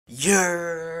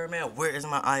Yeah, man, where is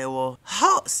my Iowa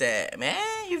Hawks at, man?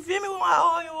 You feel me? Where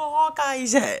my Iowa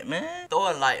Hawkeyes at, man? Throw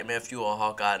a like, man, if you a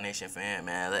Hawkeye Nation fan,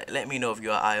 man. Let me know if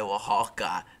you're an Iowa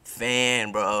Hawkeye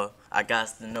fan, bro. I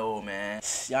got to know, man.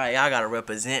 Y'all gotta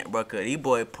represent, bro, cause these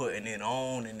boys putting it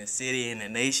on in the city, in the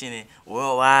nation, and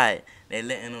worldwide. They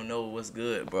letting them know what's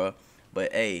good, bro.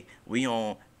 But hey, we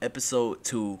on episode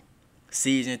 2.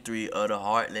 Season 3 of the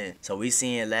Heartland. So we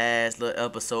seen last little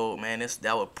episode, man.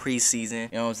 That was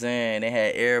preseason. You know what I'm saying? They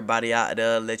had everybody out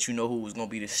there, let you know who was gonna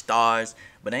be the stars.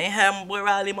 But they ain't have my boy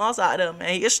Riley Moss out there,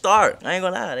 man. He a star. I ain't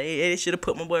gonna lie. They should have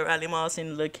put my boy Riley Moss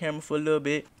in the little camera for a little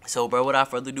bit. So, bro, without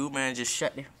further ado, man, just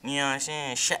shut the, you know what I'm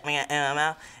saying? Shut me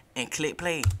out and click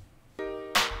play.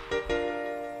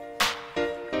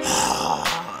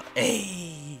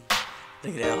 Hey,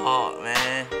 look at that heart,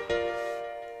 man.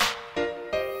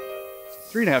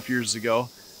 3.5 years ago,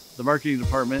 the marketing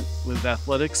department with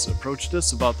athletics approached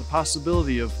us about the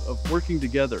possibility of working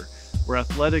together, where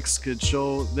athletics could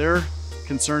show their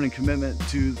concern and commitment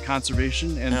to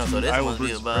conservation and to Iowa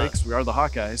Birds Breaks. We are the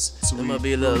Hawkeyes, so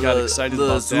we got excited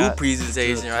about that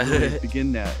presentation to really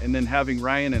begin that. And then having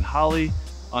Ryan and Holly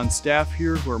on staff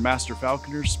here, who are Master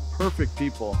Falconers, perfect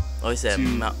people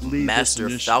to lead Master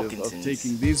this Falcons initiative of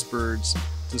taking these birds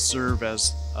to serve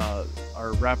as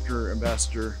our Raptor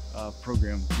Ambassador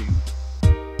program team.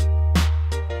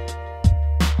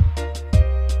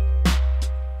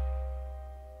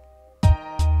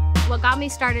 What got me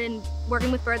started in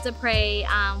working with birds of prey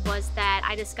was that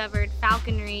I discovered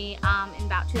falconry in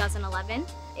about 2011.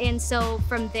 And so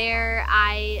from there,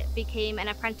 I became an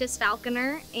apprentice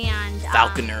falconer and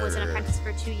was an apprentice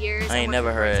for 2 years. I ain't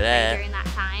never heard of that. During that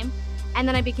time. And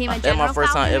then I became a general That's my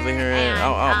first time ever falconer, hearing.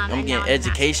 and I'm getting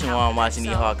education while I'm watching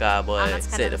these Hawkeye boys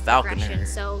say the falconer.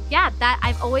 So yeah,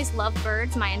 I've always loved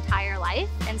birds my entire life,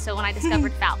 and so when I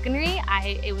discovered falconry,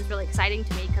 it was really exciting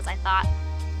to me because I thought,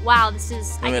 wow, this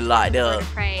is I mean, like they'll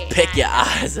pick your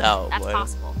eyes out. That's boy.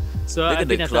 Possible. So Look I've at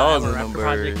been the at the claws Iowa on them Raptor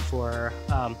project birds. for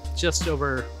just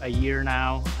over a year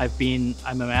now.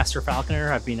 I'm a master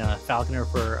falconer. I've been a falconer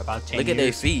for about 10 years. Look at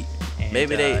their feet. And,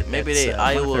 Maybe they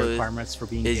Iowa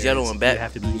is yellow and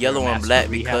black,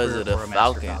 because of the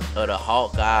falcon or the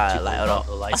Hawkeye,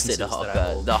 I said the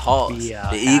Hawkeye, the Hawks,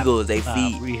 the Eagles. They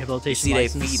feet. Rehabilitation You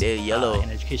see their feet? They're yellow.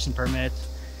 An education permit.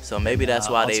 So maybe that's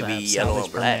why they be yellow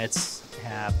and black. Permits,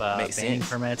 have banding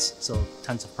permits, so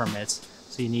tons of permits.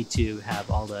 So you need to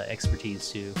have all the expertise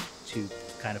to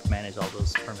kind of manage all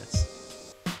those permits.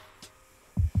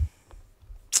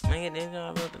 Man, they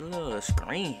got a little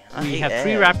screen. We have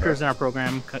 3 raptors in our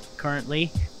program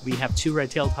currently. We have 2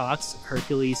 red-tailed hawks,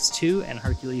 Hercules 2 and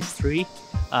Hercules 3.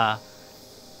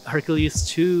 Hercules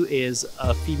 2 is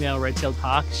a female red-tailed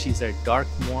hawk. She's a dark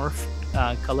morph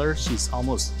color. She's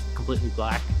almost completely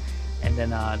black. And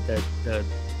then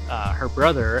her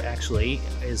brother actually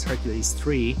is Hercules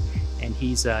 3, and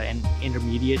he's an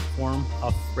intermediate form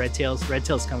of red tails. Red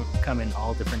tails come in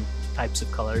all different types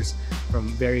of colors, from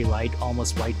very light,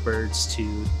 almost white birds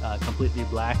to completely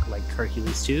black, like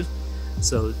Hercules 2.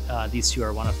 So these 2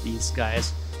 are one of these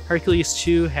guys. Hercules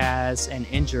 2 has an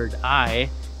injured eye,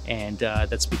 and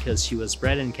that's because she was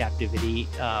bred in captivity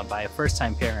by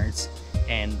first-time parents,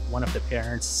 and one of the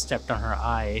parents stepped on her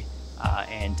eye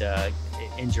and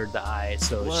injured the eye,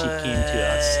 so she came to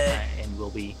us and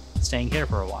will be staying here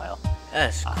for a while.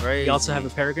 That's crazy. We also have a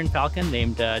peregrine falcon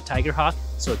named Tiger Hawk.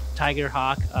 So Tiger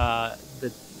Hawk,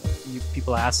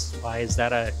 people ask, why is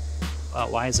a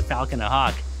falcon a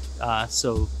hawk?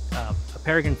 So a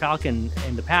peregrine falcon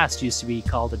in the past used to be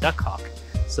called a duck hawk.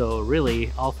 So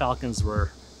really, all falcons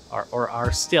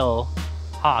are still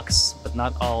hawks, but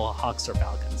not all hawks are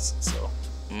falcons. So.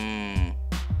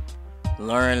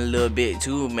 Learn a little bit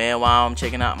too, man, while I'm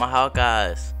checking out my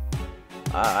Hawkeyes.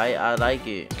 I like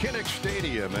it. Kinnick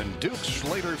Stadium and Duke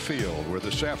Slater Field, where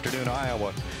this afternoon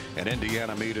Iowa and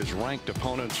Indiana meet as ranked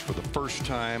opponents for the first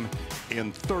time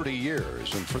in 30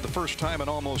 years. And for the first time in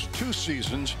almost 2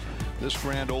 seasons, this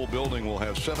grand old building will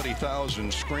have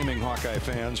 70,000 screaming Hawkeye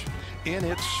fans in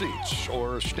its seats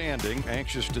or standing,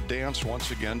 anxious to dance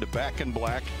once again to Back in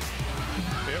Black.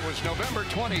 It was November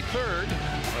 23rd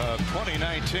of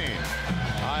 2019.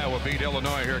 Iowa beat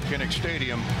Illinois here at Kinnick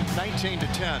Stadium 19-10.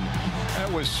 That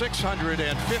was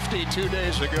 652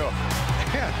 days ago.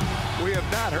 And we have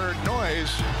not heard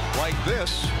noise like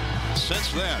this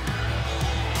since then.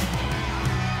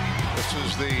 This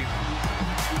is the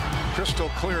crystal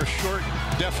clear short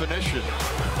definition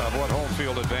of what home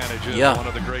field advantage is. One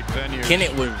of the great venues.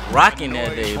 Kinnick was rocking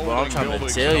that day, bro. I'm trying to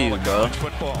tell you, bro.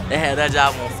 They had that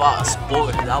job on Fox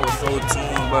Sports. I was so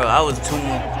tuned, bro. I was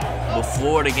tuned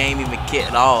before the game even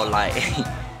kicked off. Like,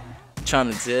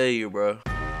 trying to tell you, bro.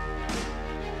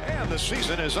 And the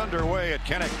season is underway at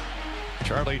Kinnick.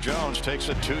 Charlie Jones takes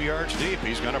it 2 yards deep.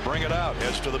 He's going to bring it out.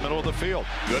 Heads to the middle of the field.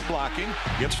 Good blocking.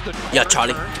 Gets the Yeah,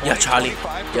 Charlie. Yeah, Charlie.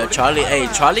 Yeah, Charlie. Hey,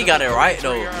 Charlie got it right,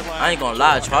 though. I ain't going to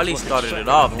lie. Charlie started it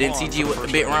off. Didn't TG with the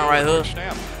big run right here?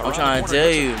 I'm trying to tell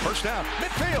you.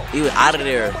 He was out of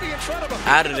there.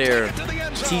 Out of there.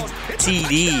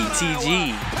 TG.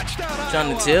 I'm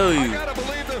trying to tell you.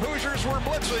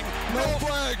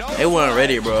 They weren't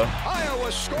ready, bro.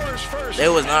 They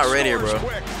was not ready, bro.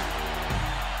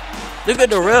 Look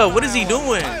at the ref. What is he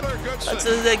doing? I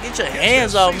said, get your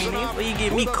hands off me, man, before you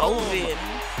get me COVID.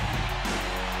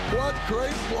 What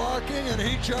great blocking, and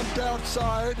he jumped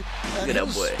outside. Look at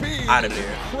that boy. Out of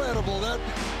there. Incredible. That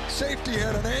safety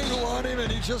had an angle on him,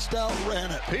 and he just outran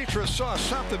it. Petras saw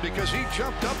something because he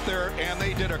jumped up there, and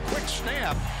they did a quick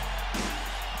snap.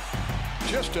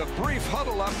 Just a brief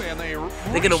huddle up, and they look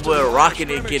at them boy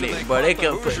rocking and getting it, bro. They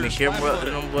kept putting the camera up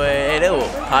to them boy. Hey, they were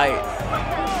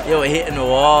pipe. They were hitting the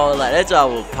wall. Like, that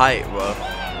job was pipe, bro.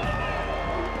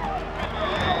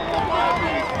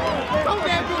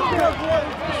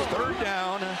 Third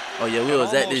down. Oh, yeah, we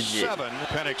was at this shit.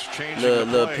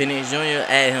 Little Penix Jr.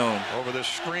 at him. Over the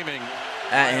screaming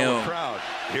at him. Crowd.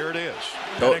 Here it is.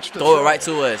 Throw it right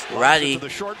to us.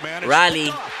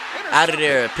 Riley. Out of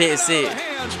there. Pit sit.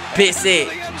 Pit sit.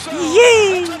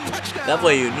 Yay! That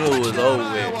boy you knew it was over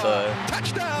with, cuz.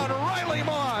 Touchdown, Riley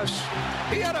Moss.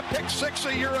 He had a pick 6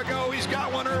 a year ago. He's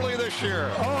got one early this year.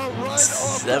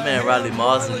 That man Riley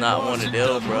Moss is not one of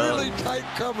them, bro. Really tight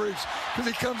coverage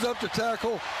because he comes up to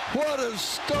tackle. What a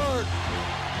start.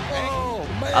 Oh,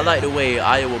 man. I like the way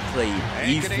Iowa play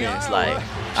defense. Like,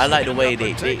 I like the way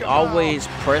they always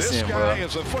pressing, bro.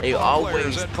 They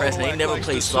always pressing. They never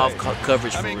play soft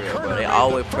coverage for real, bro. They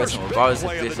always pressing, regardless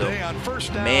if it's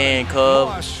a man cove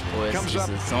or it's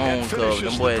a zone cove.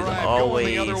 Them boys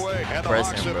always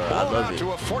pressing, bro. I love it.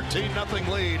 To a 14-0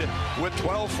 lead with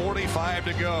 12:45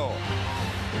 to go.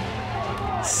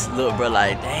 Look, bro,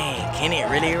 like, dang, Kinnick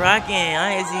really rocking.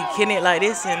 I ain't see Kinnick like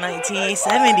this in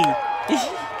 1970.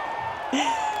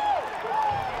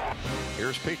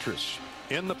 Here's Petras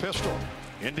in the pistol.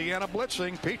 Indiana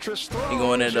blitzing. Petras throws. He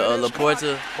going into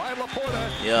Laporta.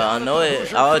 Yeah, I know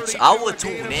it. I was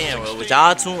tuned in, bro. Was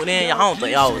y'all tuned in? I don't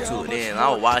think y'all was tuned in. I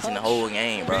was watching the whole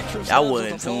game, bro. Y'all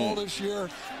wasn't tuned.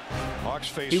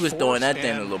 He was throwing that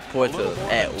thing to Laporta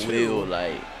at will.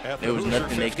 Like, there was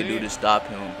nothing they could do to stop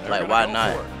him. Like, why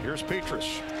not? Here's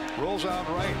Petras. Rolls out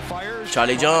right, fires.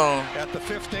 Charlie Jones. At the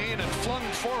 15 and flung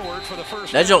forward for the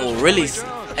first. That jump was really.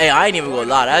 Hey, I ain't even gonna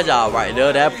lie. That job right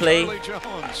there, that play,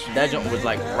 that jump was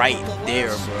like right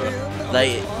there, bro.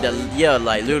 Like,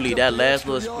 like literally that last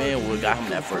little spin would got him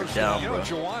that first down, bro.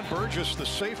 Djimon Burgess, the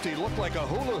safety, looked like a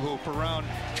hula hoop around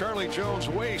Charlie Jones'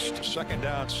 waist. Second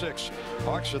down, 6.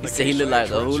 Hawks in the he said he looked like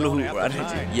a hula hoop, right?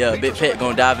 Yeah, Big Pat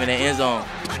gonna dive in that end zone.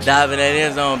 Dive in that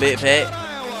end zone, Big Pat.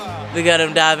 Look at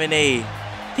him diving there.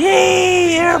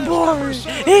 Hey, airborne!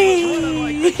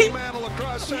 Hey! Hey!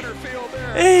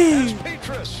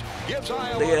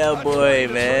 Look at that boy,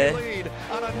 man.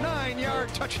 On a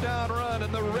 9-yard touchdown run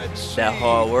in the Red Sea. That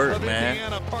hard work, man.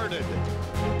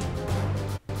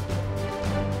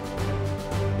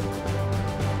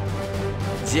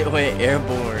 Jet went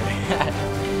airborne.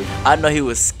 I know he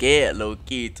was scared, low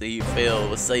key, till he fell.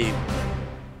 Was safe.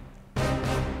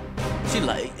 She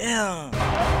like, damn,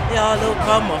 y'all little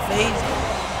caught my face.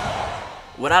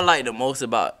 What I like the most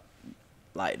about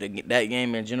like that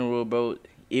game in general, bro,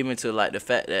 even to like the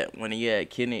fact that when he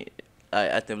had Kinnick,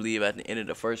 I believe at the end of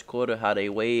the first quarter, how they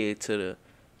waited to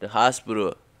the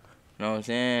hospital. You know what I'm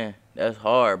saying? That's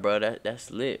hard, bro.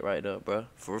 That's lit right there, bro.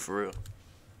 For real.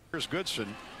 Here's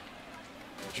Goodson.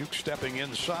 Juke stepping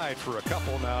inside for a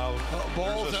couple now.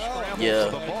 Ball's out.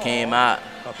 Yeah, came out.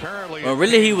 Apparently, well,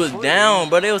 really, he was down,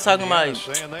 bro. They was talking about,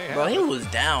 bro, he was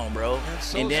down, bro.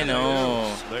 And then,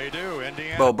 they do.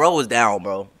 bro was down,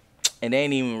 bro. And they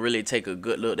didn't even really take a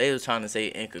good look. They was trying to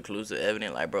say inconclusive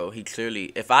evidence. Like, bro, he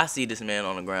clearly, if I see this man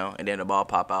on the ground and then the ball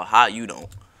pop out, how you don't?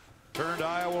 Turned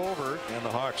Iowa over, and the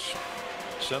Hawks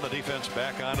send the defense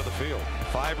back onto the field.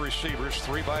 5 receivers,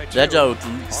 3 by 2. That joke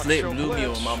slipped blew me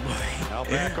on my boy.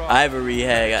 Ivory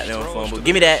had got them fumble.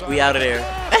 Give me that. We out of there.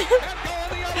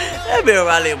 That been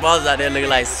Riley Moss out there looking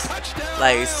like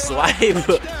swipe.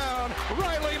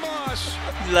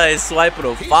 Like swiping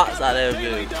a fox out of that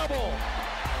bitch.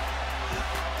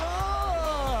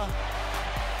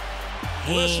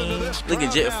 Look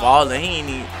at Jet falling. He ain't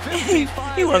even,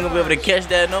 he wasn't gonna be able to catch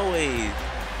that no way.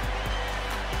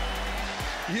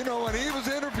 You know, when he was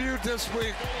interviewed this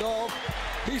week, dog,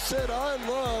 he said, I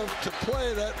love to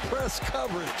play that press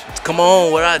coverage. Come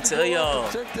on, what I tell y'all.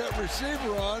 Take that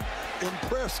receiver on, in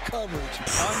press coverage.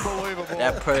 Unbelievable.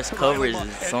 That press coverage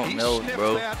is something else,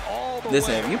 bro.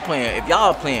 Listen, if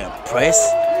y'all playing press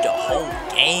the whole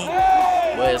game,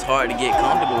 well, it's hard to get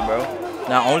comfortable, bro.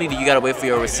 Not only do you gotta wait for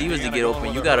your receivers to get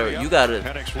open, you gotta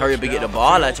hurry up and get the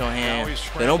ball out your hand.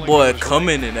 But them boys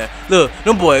coming in that. Look,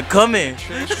 them boys coming.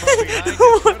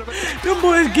 Them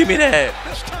boys give me that.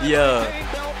 Yeah.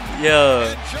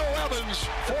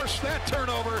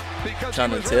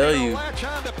 Trying to tell you.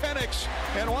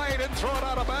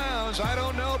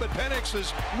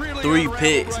 3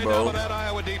 picks, bro.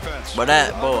 But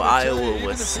Iowa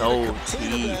was so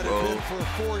T, bro.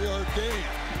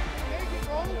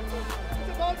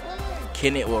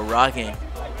 Kenneth was rocking.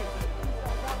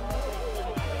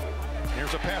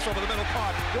 Here's a pass over the middle,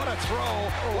 caught. What a throw.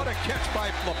 What a catch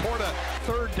by Laporta.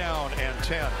 3rd down and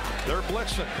 10. They're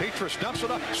blitzing. Petras dumps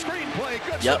it up. Screenplay.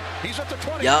 Goodson. Yep. He's at the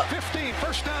 20. Yep. 15.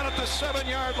 First down at the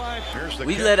 7-yard line. Here's the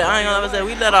We let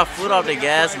our foot off the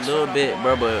gas a little bit,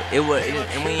 bro. But and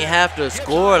we ain't have to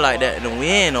score like that to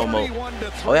win no more.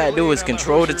 All you had to do is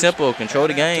control the tempo, control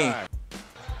the game.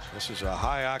 This is a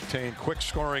high-octane,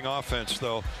 quick-scoring offense,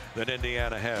 though, that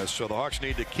Indiana has. So the Hawks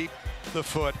need to keep the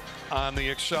foot on the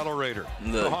accelerator.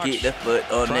 Look, keep the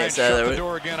foot on the accelerator.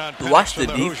 Watch the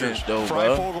defense, though,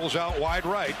 bro. Freifogel's out wide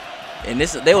right. And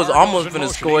they was almost finna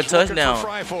score a touchdown.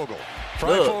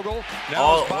 Look,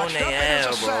 all on their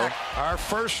ass, bro. Our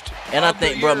first and I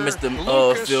think, bro, missed the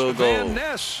field goal.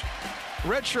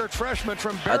 Redshirt freshman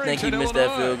from I think he missed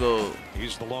that field goal.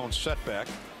 He's the lone setback.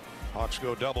 Hawks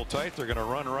go double tight. They're going to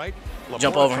run right.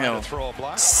 Jump over him. Throw a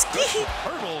block.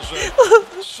 Hurdles a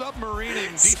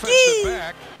submarining defensive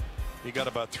back. He got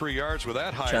about 3 yards with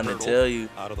that high hurdle. Trying to tell you.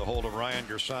 Out of the hold of Ryan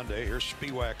Gersonde. Here's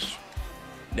Spiewak's.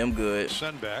 Them good.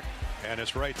 Send back, and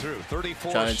it's right through.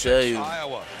 34. Trying to tell you.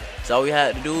 Iowa. That's all we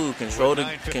had to do. Control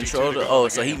the. Oh,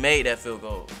 so he made that field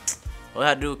goal. All we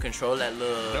had to do was control that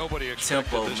little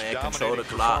tempo, man. Control the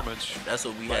clock. That's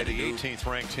what we had to do. 18th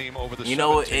ranked team over the you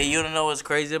know what? And you don't know what's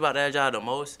crazy about that job the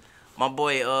most? My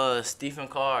boy Stephen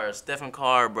Carr,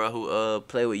 bro, who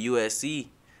played with USC.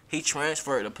 He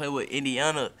transferred to play with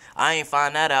Indiana. I ain't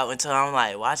find that out until I'm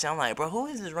like watching. I'm like, bro, who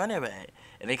is this running back?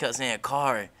 And they kept saying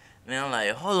Carr. And then I'm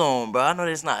like, hold on, bro. I know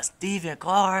this not Stephen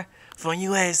Carr from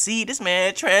USC. This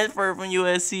man transferred from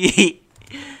USC.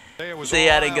 See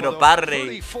how they get up out of there.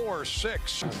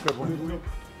 34-6. Good one.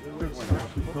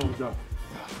 Good job.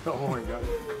 Oh my God.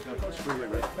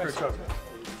 Great job.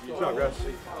 Good job, guys.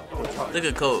 Look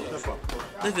at Coach.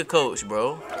 Look at Coach,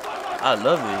 bro. I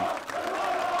love it.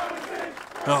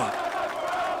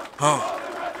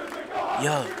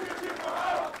 Yo.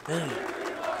 Hey.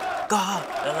 God.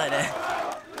 I like that.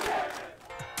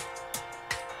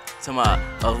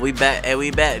 We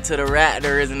back to the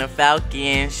Raptors and the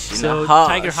Falcons. So the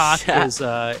Tiger Hawk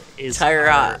is Tiger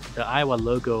Hawk. The Iowa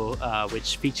logo,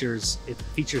 which features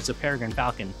a peregrine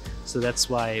falcon. So that's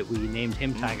why we named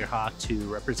him Tiger Hawk to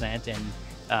represent and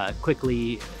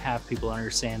quickly have people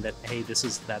understand that, hey, this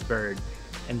is that bird.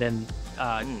 And then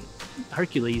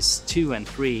Hercules 2 and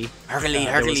 3.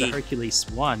 There was a Hercules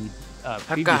 1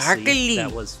 previously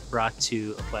that was brought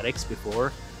to athletics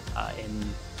before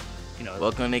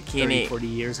welcome to 30, 40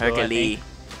 years Hercules. ago,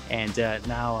 and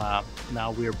now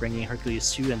we're bringing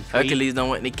Hercules 2 and 3. Hercules done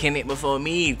went to Kenneth before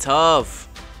me. Tough.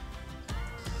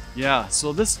 Yeah,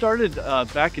 so this started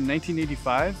back in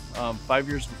 1985, 5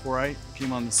 years before I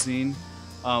came on the scene.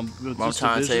 I'm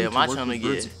trying to tell you, am I trying to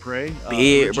get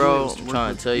big, bro? I'm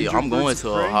trying to tell you, I'm going to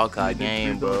a Hawkeye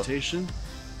game, bro.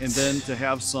 And then to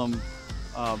have some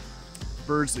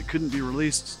birds that couldn't be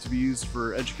released to be used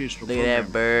for educational programs. Look at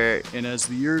that bird. And as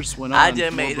the years went on, I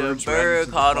just made a bird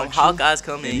called them Hawkeyes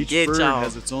come and get y'all. Each bird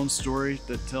has its own story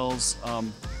that tells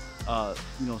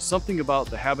something about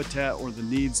the habitat or the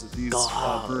needs that these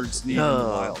birds need in the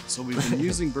wild. So we've been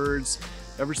using birds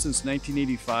ever since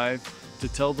 1985 to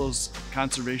tell those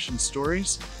conservation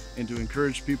stories and to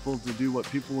encourage people to do what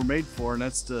people were made for, and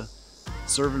that's to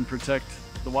serve and protect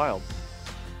the wild.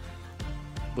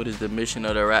 What is the mission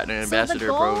of the Raptor Ambassador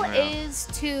Program? The goal is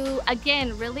to,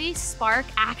 again, really spark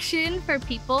action for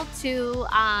people to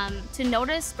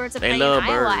notice birds of prey in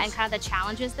Iowa and kind of the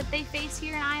challenges that they face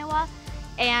here in Iowa,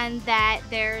 and that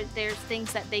there's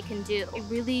things that they can do. I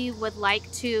really would like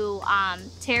to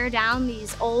tear down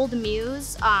these old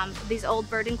mews, these old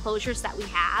bird enclosures that we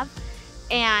have,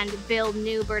 and build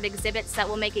new bird exhibits that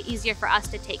will make it easier for us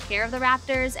to take care of the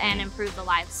raptors and improve the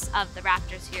lives of the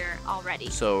raptors here already.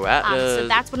 So raptors, so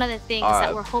that's one of the things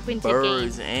that we're hoping to gain.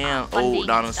 Birds and old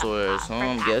dinosaurs. So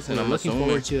I'm guessing, we're looking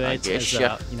forward to it. As,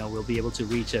 we'll be able to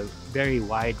reach a very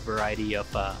wide variety of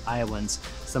Iowans,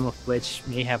 some of which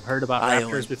may have heard about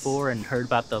raptors before and heard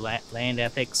about the land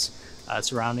ethics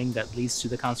surrounding that leads to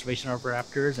the conservation of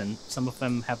raptors, and some of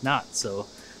them have not. So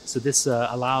this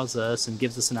allows us and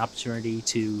gives us an opportunity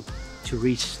to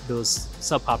reach those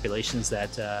subpopulations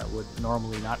that would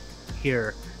normally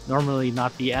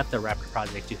not be at the Raptor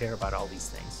Project to hear about all these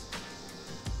things.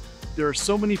 There are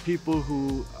so many people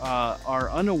who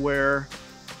are unaware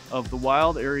of the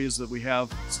wild areas that we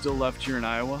have still left here in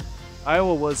Iowa.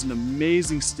 Iowa was an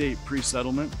amazing state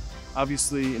pre-settlement.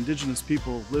 Obviously, indigenous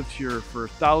people lived here for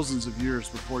thousands of years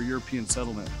before European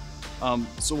settlement.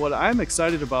 So what I'm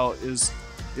excited about is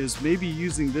maybe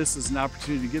using this as an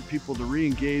opportunity to get people to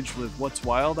re-engage with what's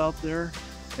wild out there,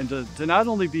 and to not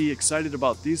only be excited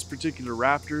about these particular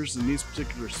raptors and these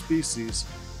particular species,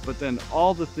 but then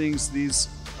all the things these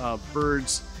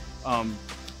birds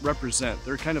represent.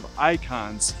 They're kind of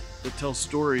icons that tell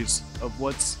stories of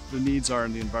what the needs are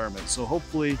in the environment. So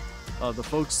hopefully the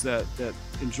folks that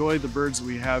enjoy the birds that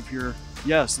we have here,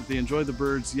 yes, that they enjoy the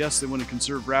birds, yes, they want to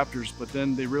conserve raptors, but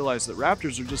then they realize that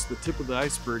raptors are just the tip of the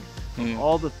iceberg of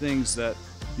all the things that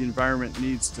the environment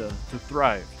needs to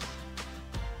thrive.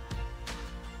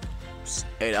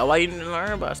 Hey, that's why you need to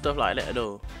learn about stuff like that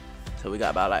though. So we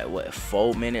got about like what,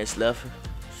 4 minutes left.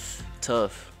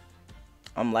 Tough.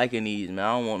 I'm liking these, man.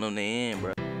 I don't want them to end,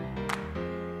 bro.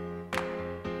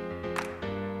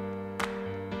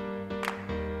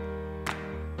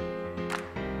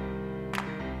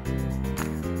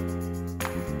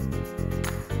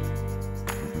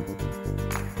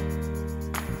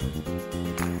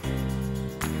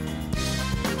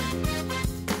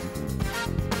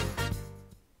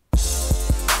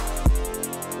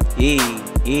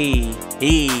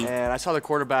 And I saw the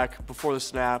quarterback before the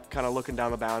snap kind of looking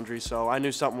down the boundary, so I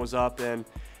knew something was up,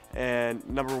 and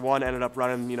number one ended up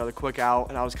running, the quick out,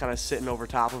 and I was kind of sitting over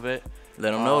top of it.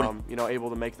 Let him know. Able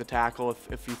to make the tackle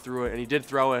if he threw it, and he did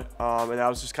throw it, and I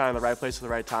was just kind of in the right place at the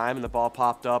right time, and the ball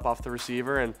popped up off the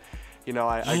receiver, and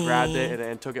I grabbed it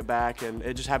and took it back, and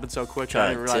it just happened so quick. I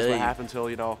didn't realize what happened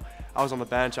until I was on the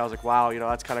bench. I was like, wow,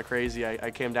 that's kind of crazy.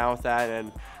 I came down with that,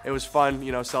 and it was fun,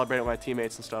 celebrating with my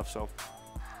teammates and stuff. So.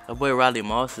 That boy Riley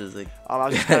Moss is like. I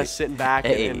was just kind of sitting back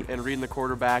and reading the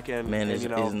quarterback, and man, it's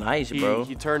nice, bro.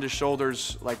 He turned his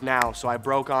shoulders like now, so I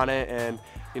broke on it, and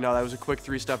that was a quick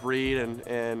 3-step read,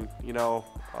 and made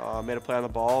a play on the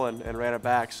ball and ran it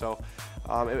back. So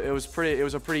it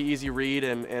was a pretty easy read,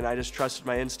 and I just trusted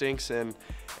my instincts, and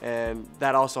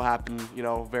that also happened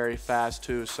very fast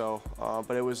too. So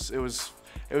but it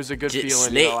was a good feeling.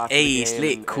 Slick, after the game,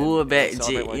 slick, cool back,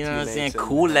 you know what I'm saying?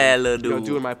 Cool lad, little dude.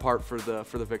 Doing my part for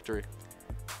the victory.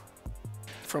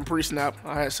 From pre-snap,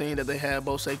 I had seen that they had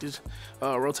both safeties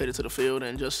rotated to the field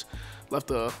and just left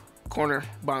the corner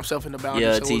by himself in the boundary.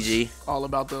 Yeah, so TG. It was all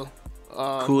about the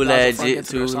cool lad jit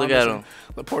too. Look at him.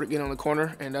 Laporte get on the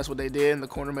corner, and that's what they did. And the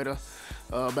corner made a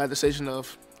bad decision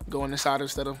of going inside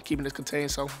instead of keeping it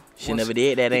contained. So she never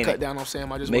did that, ain't it? Cut down on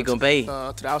Sam. I just make him pay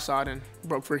to the outside and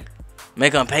broke free.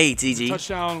 Make him pay, TG. The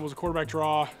touchdown was a quarterback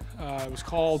draw. It was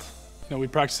called. We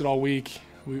practiced it all week.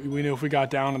 We knew if we got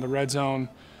down in the red zone,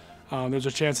 there was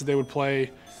a chance that they would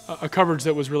play a coverage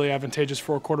that was really advantageous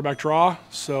for a quarterback draw.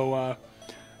 So,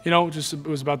 it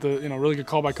was about the really good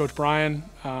call by Coach Brian.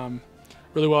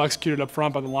 Really well executed up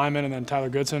front by the lineman, and then Tyler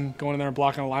Goodson going in there and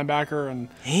blocking a linebacker, and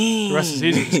the rest is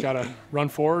easy. Just gotta run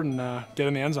forward and get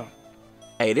in the end zone.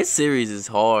 Hey, this series is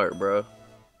hard, bro.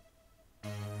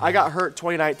 I got hurt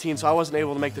 2019, so I wasn't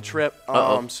able to make the trip.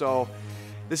 So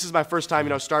this is my first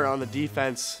time, starting on the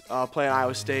defense, playing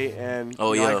Iowa State, and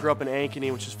I grew up in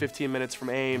Ankeny, which is 15 minutes from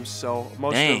Ames. So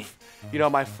most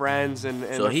of my friends and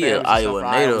so their he families Iowa are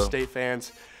Iowa State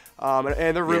fans.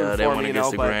 And they're rooting for me,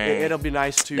 but it'll be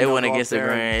nice to. They went against the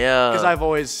grain, yeah. Because I've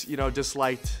always,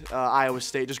 disliked Iowa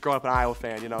State, just growing up an Iowa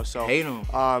fan, So hate them.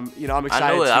 I'm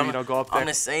excited to go up there. I'm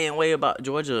the same way about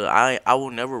Georgia. I will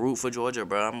never root for Georgia,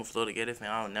 bro. I'm a Florida Gator fan.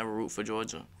 I will never root for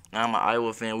Georgia. Now I'm an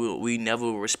Iowa fan. We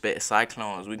never respect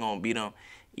Cyclones. We gonna beat them,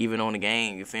 even on the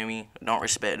game. You feel me? Don't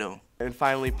respect them. And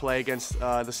finally play against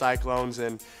the Cyclones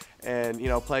and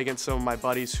play against some of my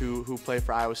buddies who play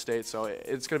for Iowa State. So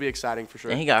it's going to be exciting for sure.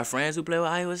 And he got friends who play with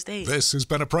Iowa State. This has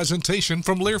been a presentation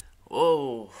from Lear.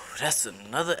 Whoa, that's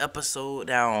another episode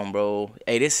down, bro.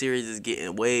 Hey, this series is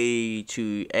getting way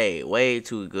too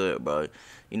good, bro.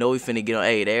 We finna get on.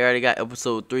 Hey, they already got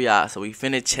episode 3 out, so we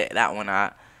finna check that one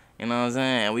out. You know what I'm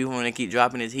saying? We want to keep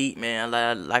dropping this heat, man.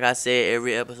 Like I said,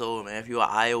 every episode, man. If you're an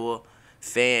Iowa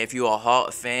fan, if you're a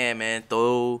Hawk fan, man,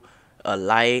 throw a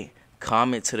like,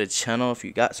 comment to the channel if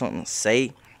you got something to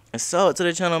say, and sub to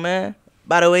the channel, man.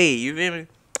 By the way, you feel me?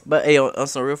 But hey, on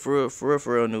some real for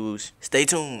real news, stay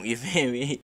tuned, you feel me?